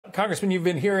Congressman, you've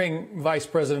been hearing Vice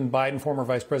President Biden, former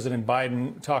Vice President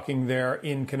Biden, talking there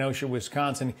in Kenosha,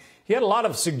 Wisconsin. He had a lot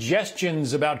of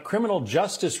suggestions about criminal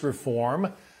justice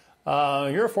reform.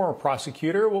 You're a former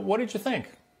prosecutor. What did you think?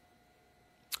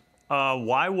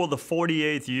 Why will the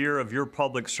 48th year of your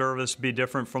public service be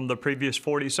different from the previous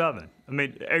 47? I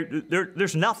mean,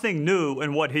 there's nothing new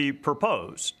in what he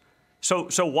proposed.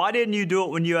 So why didn't you do it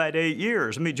when you had 8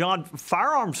 years? I mean, John,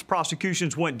 firearms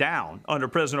prosecutions went down under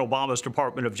President Obama's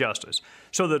Department of Justice.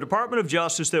 So the Department of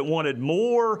Justice that wanted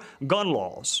more gun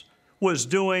laws was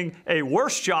doing a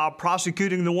worse job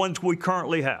prosecuting the ones we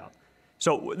currently have.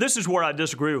 So this is where I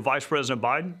disagree with Vice President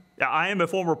Biden. I am a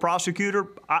former prosecutor.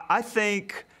 I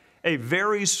think a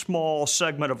very small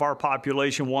segment of our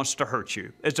population wants to hurt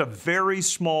you. It's a very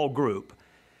small group.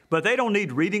 But they don't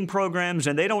need reading programs,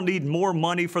 and they don't need more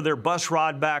money for their bus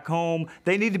ride back home.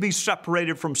 They need to be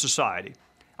separated from society.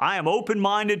 I am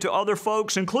open-minded to other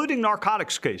folks, including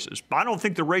narcotics cases. I don't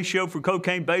think the ratio for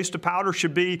cocaine base to powder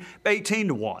should be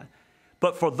 18-to-1.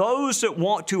 But for those that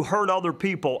want to hurt other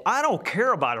people, I don't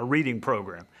care about a reading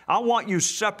program. I want you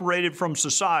separated from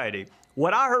society.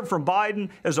 What I heard from Biden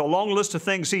is a long list of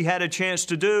things he had a chance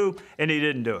to do, and he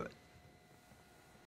didn't do it.